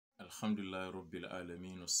Alhamdulillah Rabbil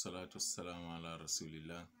Alameen wassalatu wassalamu ala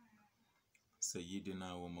Rasulillah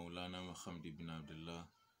Sayyidina wa Maulana Muhammad ibn Abdullah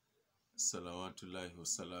salawatullahi wa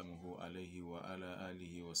salamuhu alayhi wa ala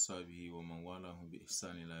alihi wa sahbihi wa man walahu bi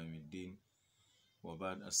ihsani ila yawmiddin wa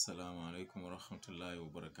ba'd. Assalamu alaikum wa rahmatullahi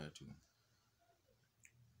wa barakatuh.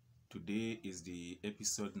 Today is the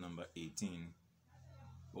episode number 18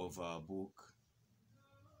 of our book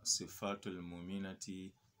Sifatul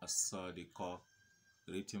Muminati As-Sadiqah,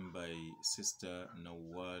 written by Sister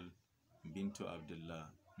Nawal Bintu Abdullah.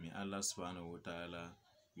 May Allah subhanahu wa ta'ala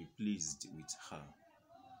be pleased with her.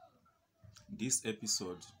 This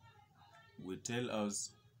episode will tell us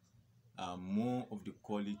more of the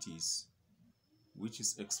qualities which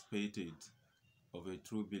is expected of a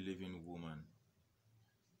true believing woman.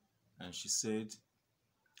 And she said,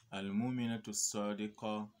 Al-Muminatu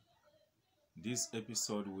Sadiqah. This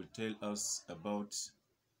episode will tell us about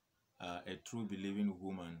a true believing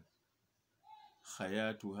woman,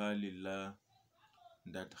 Hayatuha lillah,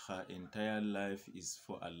 that her entire life is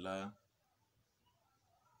for Allah,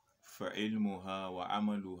 fa'ilmuha wa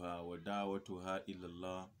amaluha wa da'watuha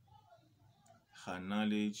ilallah. Her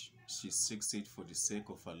knowledge, she seeks it for the sake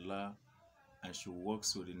of Allah, and she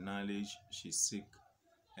works with the knowledge she seeks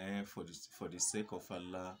for the sake of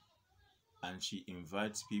Allah, and she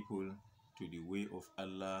invites people to the way of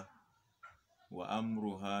Allah. Wa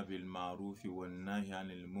amruha bil ma'rufi wan nahy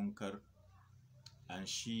anil munkar, and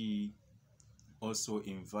she also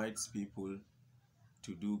invites people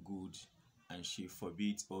to do good, and she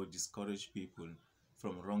forbids or discourages people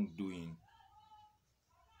from wrongdoing.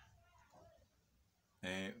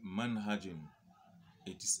 Manhajun,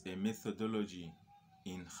 it is a methodology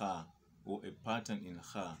in her or a pattern in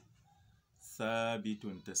her.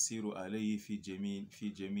 Thabitun tasiru alayhi fi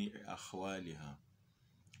jami'i akhwaliha.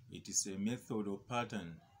 It is a method or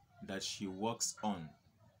pattern that she works on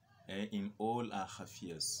in all her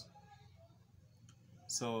affairs.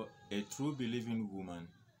 So a true believing woman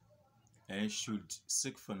should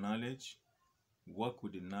seek for knowledge, work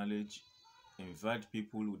with the knowledge, invite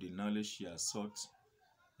people with the knowledge she has sought,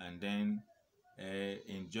 and then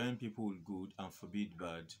enjoin people with good and forbid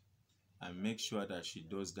bad, and make sure that she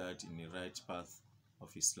does that in the right path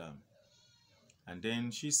of Islam. And then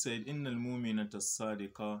she said, Innal mu'minata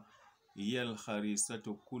as-sadiqa hiya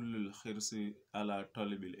al-kharisatu kullu al-khirsi ala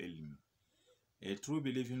talib al-ilm. A true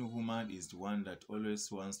believing woman is the one that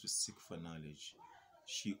always wants to seek for knowledge.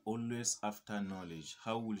 She always after knowledge.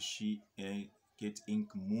 How will she get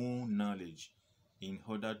more knowledge in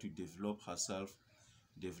order to develop herself,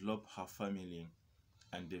 develop her family,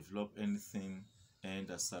 and develop anything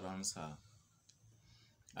that surrounds her?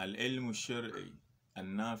 Al-ilmu shar'i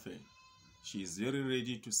an-nafi. She is very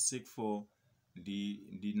ready to seek for the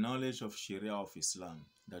knowledge of Sharia of Islam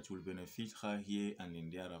that will benefit her here and in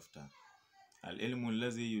thereafter. Al-ilmu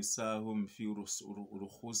allazi yusahum fi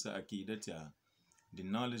rukhusa akidatiha. The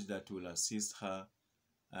knowledge that will assist her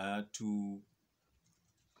to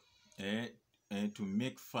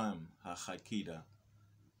make firm her akida,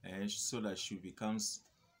 so that she becomes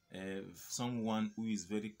someone who is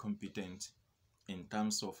very competent in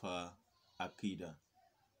terms of her akida.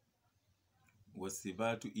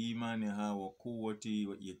 Wasibatu imaniha wa quwwati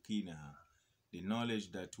wa yakinaha. The knowledge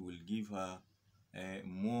that will give her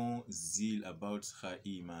more zeal about her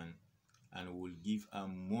iman, and will give her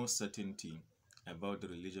more certainty about the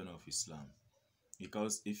religion of Islam.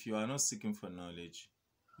 Because if you are not seeking for knowledge,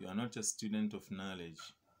 you are not a student of knowledge,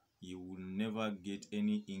 you will never get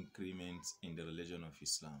any increment in the religion of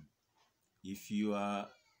Islam. If you are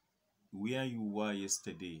where you were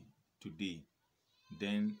yesterday, today,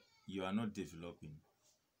 then you are not developing,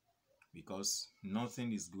 because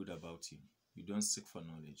nothing is good about you. You don't seek for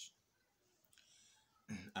knowledge.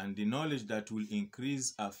 And the knowledge that will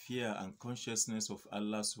increase our fear and consciousness of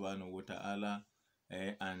Allah subhanahu wa ta'ala,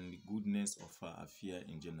 and the goodness of our fear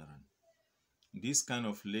in general. This kind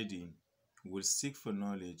of lady will seek for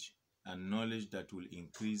knowledge, and knowledge that will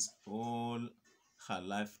increase all her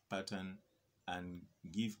life pattern and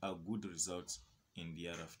give her good results in the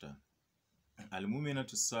hereafter.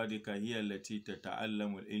 Al-muminatu sadiqa hiya allati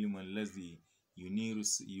tata'allamu al-ilma allazi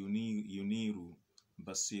yuniru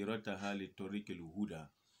basirataha li tariqil huda.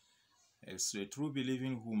 As a true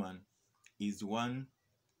believing woman is one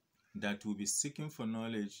that will be seeking for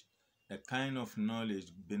knowledge, a kind of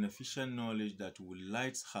knowledge, beneficial knowledge that will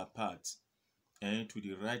light her path to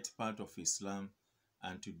the right path of Islam,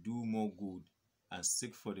 and to do more good and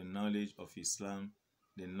seek for the knowledge of Islam,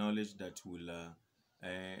 the knowledge that will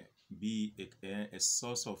be a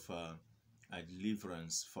source of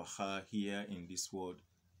deliverance for her here in this world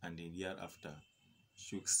and the hereafter.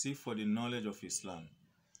 She will seek for the knowledge of Islam,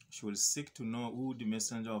 She will seek to know who the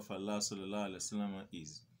Messenger of Allah sallallahu alaihi wasallam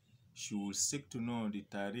is. She will seek to know the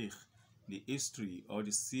tarikh, the history or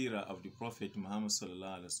the seerah of the Prophet Muhammad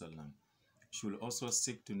sallallahu alaihi wasallam. She will also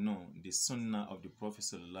seek to know the sunnah of the Prophet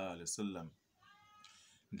sallallahu alaihi wasallam.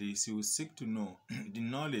 She will seek to know the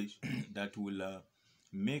knowledge that will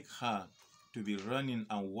make her to be running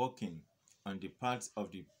and walking on the path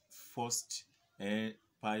of the first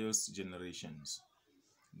pious generations.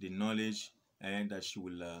 The knowledge that she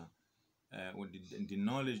will the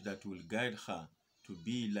knowledge that will guide her to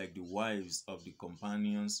be like the wives of the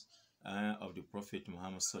companions of the Prophet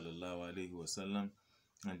Muhammad sallallahu alaihi wasallam,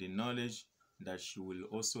 and the knowledge that she will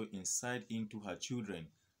also incite into her children,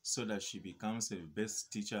 so that she becomes a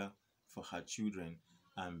best teacher for her children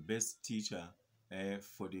and best teacher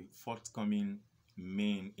for the forthcoming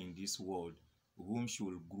men in this world, whom she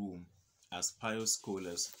will groom as pious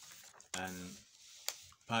scholars and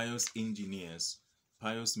pious engineers,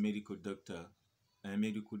 pious medical doctors,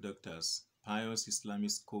 pious Islamic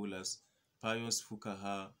scholars, pious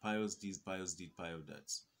fuqaha, pious this, pious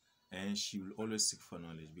that. And she will always seek for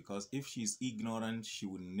knowledge, because if she is ignorant, she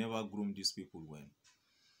will never groom these people well.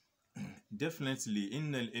 Definitely,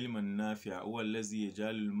 innal ilma nafi'a huwa allazi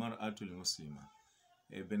yajalu al-mar'atu al-muslima.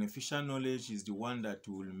 A beneficial knowledge is the one that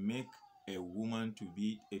will make a woman to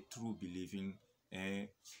be a true believing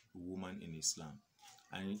woman in Islam.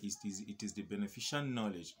 And it is the beneficial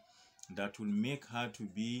knowledge that will make her to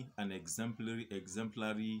be an exemplary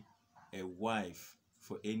a wife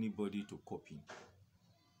for anybody to copy.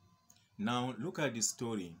 Now look at the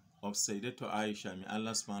story of Sayyidatu Aisha, may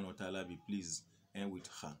Allah subhanahu wa ta'ala be pleased with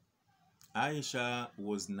her. Aisha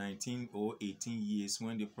was 19 or 18 years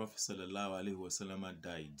when the Prophet sallallahu alaihi wasallam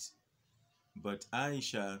died. But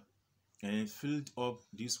Aisha filled up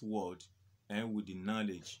this world with the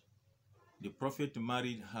knowledge. The Prophet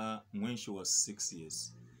married her when she was 6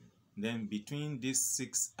 years. Then between this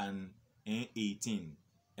 6 and 18,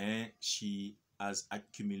 she has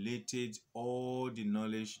accumulated all the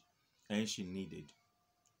knowledge she needed.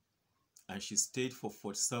 And she stayed for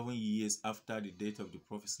 47 years after the death of the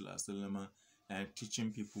Prophet ﷺ and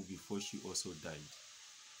teaching people before she also died.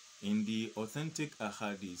 In the authentic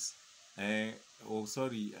ahadith,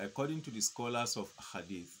 according to the scholars of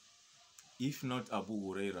hadith, if not Abu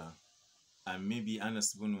Huraira and maybe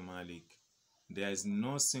Anas ibn Malik, there is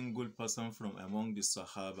no single person from among the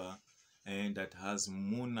Sahaba that has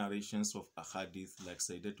more narrations of ahadith like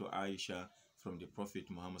Sayyidatu Aisha from the Prophet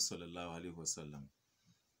Muhammad sallallahu alaihi wasallam.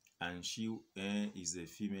 And she is a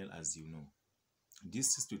female, as you know.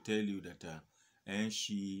 This is to tell you that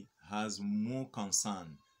she has more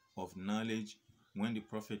concern of knowledge when the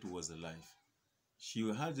Prophet was alive. She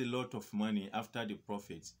had a lot of money after the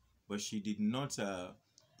Prophet, but she did not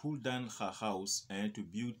pull down her house to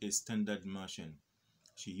build a standard mansion.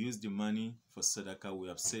 She used the money for sadaqah. We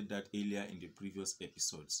have said that earlier in the previous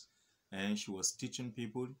episodes. And she was teaching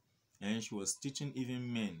people, and she was teaching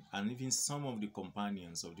even men, and even some of the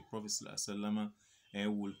companions of the Prophet ﷺ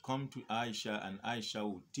will come to Aisha, and Aisha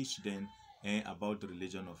will teach them about the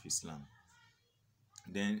religion of Islam.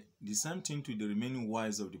 Then the same thing to the remaining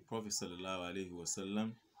wives of the Prophet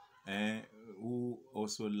ﷺ, who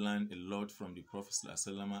also learned a lot from the Prophet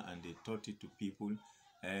ﷺ, and they taught it to people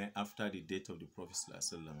after the death of the Prophet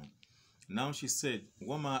ﷺ. Now she said,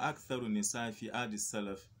 وَمَا أَكْثَرُ النِّسَاءِ فِي عَهْدِ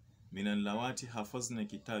السَّلَفِ مِنَ اللَّوَاتِ حَفَظْنَ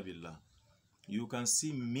كِتَابِ اللَّهِ. You can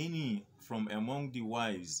see many from among the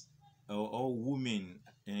wives or women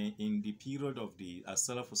in the period of the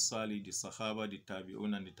As-Salaf As-Salih, the Sahaba, the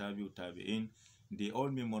Tabi'un and the Tabi'ut Tabi'in. They all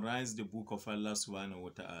memorized the book of Allah subhanahu wa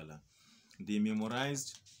ta'ala. They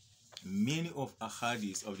memorized many of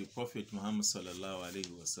ahadith of the Prophet Muhammad sallallahu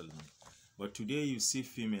alaihi wasallam. But today you see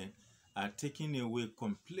female are taken away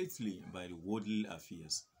completely by the worldly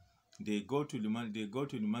affairs. They go to the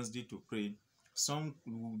masjid to pray. Some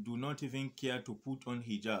do not even care to put on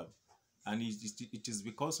hijab, and it is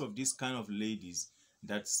because of this kind of ladies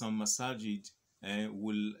that some masajid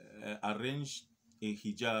will arrange a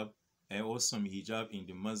hijab or some hijab in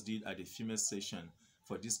the masjid at the female session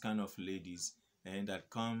for this kind of ladies that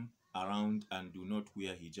come around and do not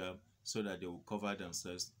wear hijab, so that they will cover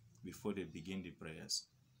themselves before they begin the prayers.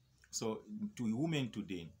 So the women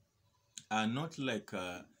today are not like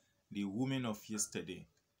the women of yesterday,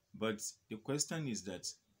 but the question is that,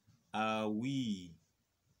 are we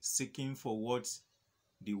seeking for what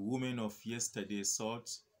the women of yesterday sought?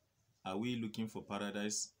 Are we looking for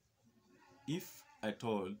paradise? If at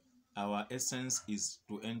all our essence is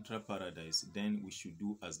to enter paradise, then we should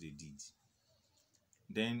do as they did.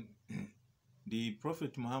 Then the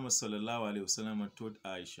Prophet Muhammad sallallahu alaihi wasallam told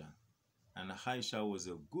Aisha, and Aisha was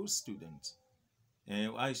a good student.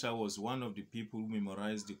 Aisha was one of the people who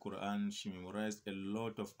memorized the Quran. She memorized a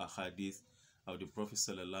lot of ahadith of the Prophet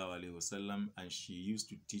sallallahu alaihi wasallam, and she used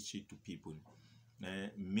to teach it to people.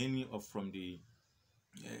 Many of from the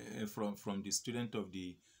student of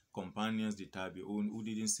the companions, the tabi'un, who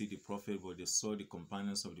didn't see the Prophet but they saw the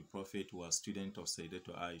companions of the Prophet, who are students of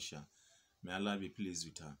Sayyidatu Aisha. May Allah be pleased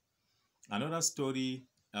with her. Another story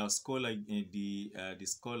our scholar, the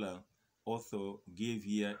scholar author gave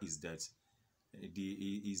here is that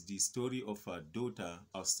the story of a daughter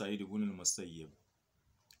of Sa'id ibn al-Musayyib.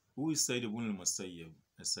 Who is Sa'id ibn al-Musayyib?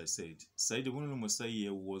 As I said, Sa'id ibn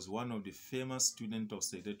al-Musayyib was one of the famous students of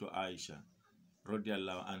Sayyidatu Aisha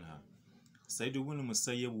radiallahu anha. Sa'id ibn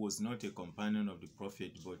al-Musayyib was not a companion of the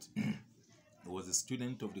Prophet, but was a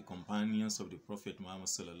student of the companions of the Prophet Muhammad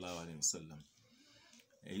sallallahu alaihi wasallam.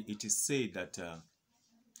 It is said that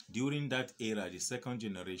during that era, the second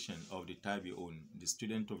generation of the Tabi'un, the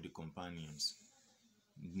student of the companions,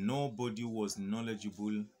 nobody was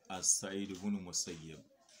knowledgeable as Sa'id ibn Musayyib.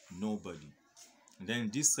 Nobody.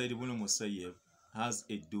 Then this Sa'id ibn Musayyib has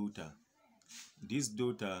a daughter. This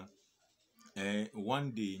daughter,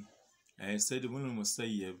 one day, Sa'id ibn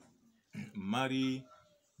Musayyib married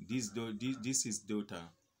this his daughter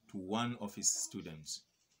to one of his students.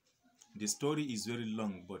 The story is very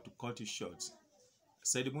long, but to cut it short,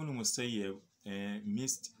 Sa'id ibn Musayyib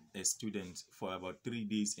missed a student for about 3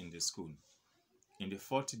 days in the school. In the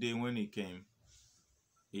 4th day when he came,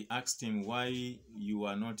 he asked him, why you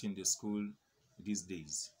are not in the school these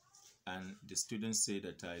days? And the student said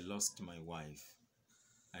that I lost my wife.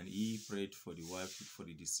 And he prayed for the wife, for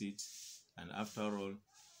the deceased. And after all,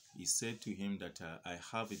 he said to him that I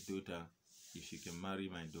have a daughter, if you can marry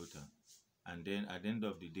my daughter. And then at the end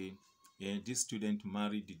of the day, this student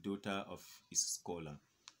married the daughter of his scholar.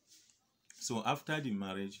 So after the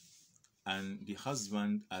marriage, and the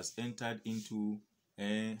husband has entered into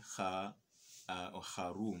her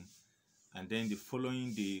room, and then the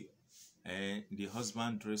following day, the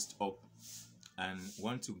husband dressed up and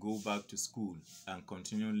want to go back to school and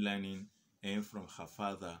continue learning from her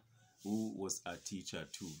father, who was a teacher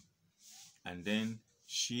too. And then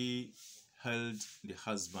she held the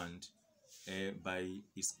husband by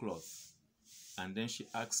his cloth, and then she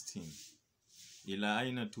asked him, Ila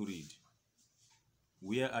aina turid?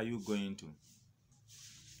 Where are you going to?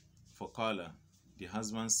 For Qala, the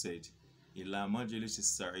husband said, Ila majlis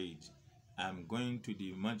Sa'id. I'm going to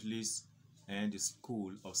the majlis and the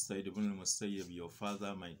school of Sa'id ibn al-Musayyib, your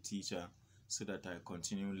father, my teacher, so that I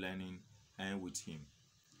continue learning with him.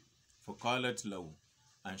 For Qalat lahu,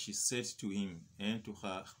 and she said to him and to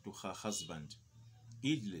her husband,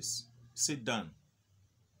 Idlis, sit down.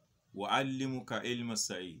 Wa'allimuka ilma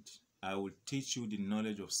Sa'id. I will teach you the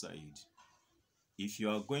knowledge of Sa'id. If you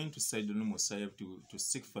are going to Sa'id ibn al-Musayyib to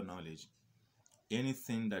seek for knowledge,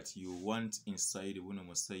 anything that you want in Sa'id ibn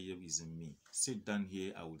al-Musayyib is in me. Sit down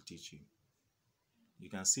here, I will teach you. You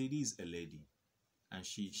can see this is a lady, and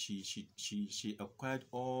she acquired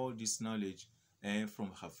all this knowledge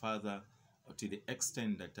from her father to the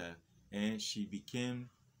extent that she became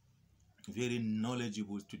very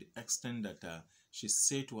knowledgeable, to the extent that she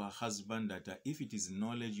said to her husband that if it is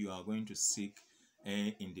knowledge you are going to seek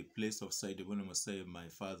in the place of Sa'id ibn al-Musayyib, my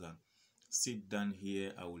father, sit down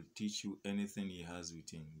here, I will teach you anything he has with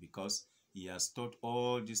him, because he has taught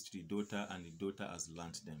all this to the daughter and the daughter has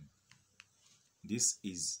learnt them. This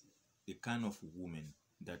is the kind of woman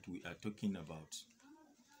that we are talking about.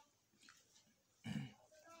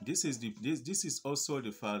 This is also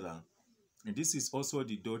the father, and this is also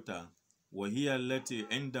the daughter. وهي التي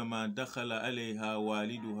عندما دخل عليها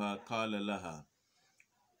والدها قال لها.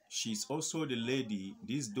 She's also the lady,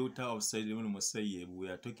 this daughter of Sayyid ibn Musayyib we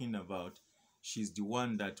are talking about. She's the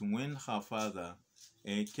one that when her father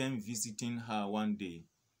came visiting her one day,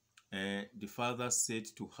 the father said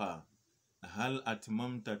to her, Hal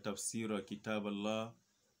atmamta tafsira kitab Allah?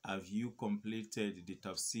 Have you completed the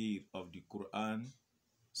tafsir of the Quran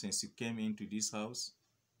since you came into this house?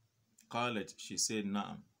 Qalat, she said,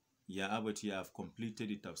 Na'am. Ya abati, I have completed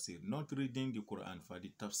the tafsir. Not reading the Quran, for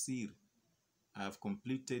the tafsir. I have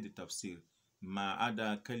completed the tafsir.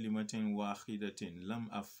 Ma'ada kalimatin wahidatin lam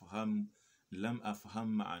afham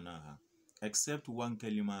ma'anaha. Except one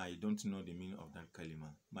kalima, I don't know the meaning of that kalima,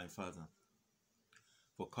 my father.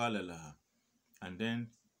 For qala laha. And then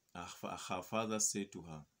her father said to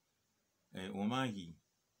her, Umahi,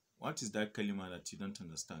 what is that kalima that you don't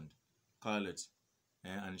understand? Qalat,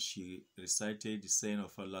 and she recited the saying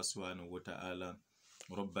of Allah subhanahu wa ta'ala,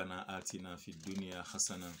 Rabbana atina fid dunya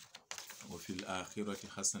hasana wa fil akhirati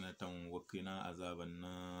hasanatan wa qina azaban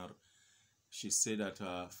nar. She said that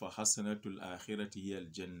for hasanatul akhirati hiya al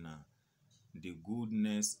jannah, the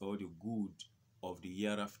goodness or the good of the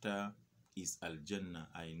hereafter is Al-Jannah,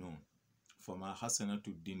 I know. For my hasana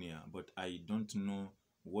to dunya, but I don't know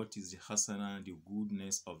what is the hasana, the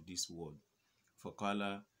goodness of this world. For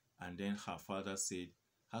Kala, and then her father said,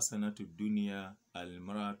 hasana to dunya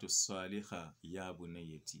al-maratu salihah ya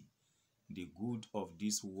bunayati. The good of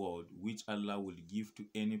this world which Allah will give to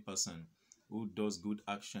any person who does good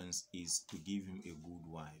actions is to give him a good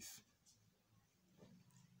wife.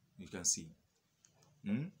 You can see.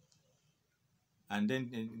 And then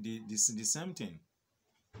the same thing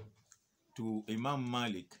to Imam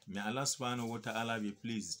Malik. May Allah subhanahu wa ta'ala be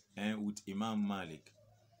pleased with Imam Malik.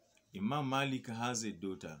 Imam Malik has a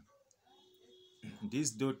daughter.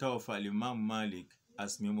 This daughter of Al-Imam Malik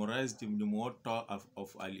has memorized the Muwatta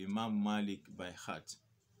of Al-Imam Malik by heart.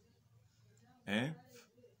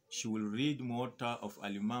 She will read Muwatta of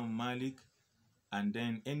Al-Imam Malik, and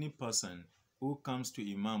then any person who comes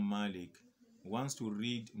to Imam Malik wants to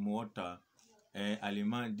read Muwatta,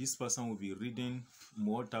 this person will be reading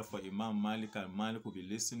Muwatta for Imam Malik, and Malik will be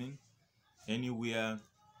listening. Anywhere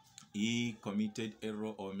he committed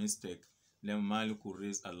error or mistake, then Malik will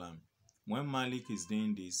raise alarm. When Malik is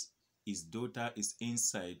doing this, his daughter is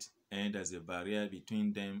inside, and there's a barrier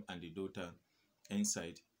between them and the daughter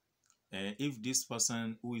inside. If this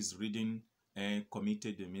person who is reading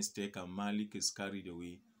committed a mistake and Malik is carried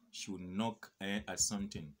away, she will knock at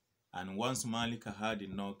something. And once Malik had a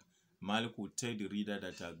knock, Malik will tell the reader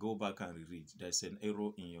that go back and reread. There's an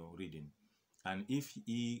error in your reading. And if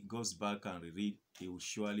he goes back and reread, he will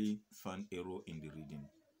surely find error in the reading.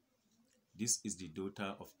 This is the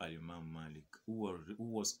daughter of Al-Imam Malik, who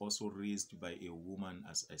was also raised by a woman,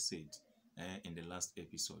 as I said in the last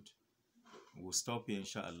episode. We'll stop here,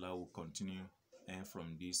 inshallah. We'll continue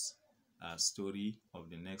from this story of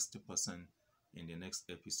the next person in the next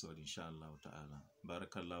episode, inshallah ta'ala.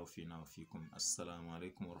 Barakallahu fina wa fikum. Assalamu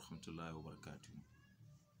alaikum wa rahmatullahi wa barakatuh.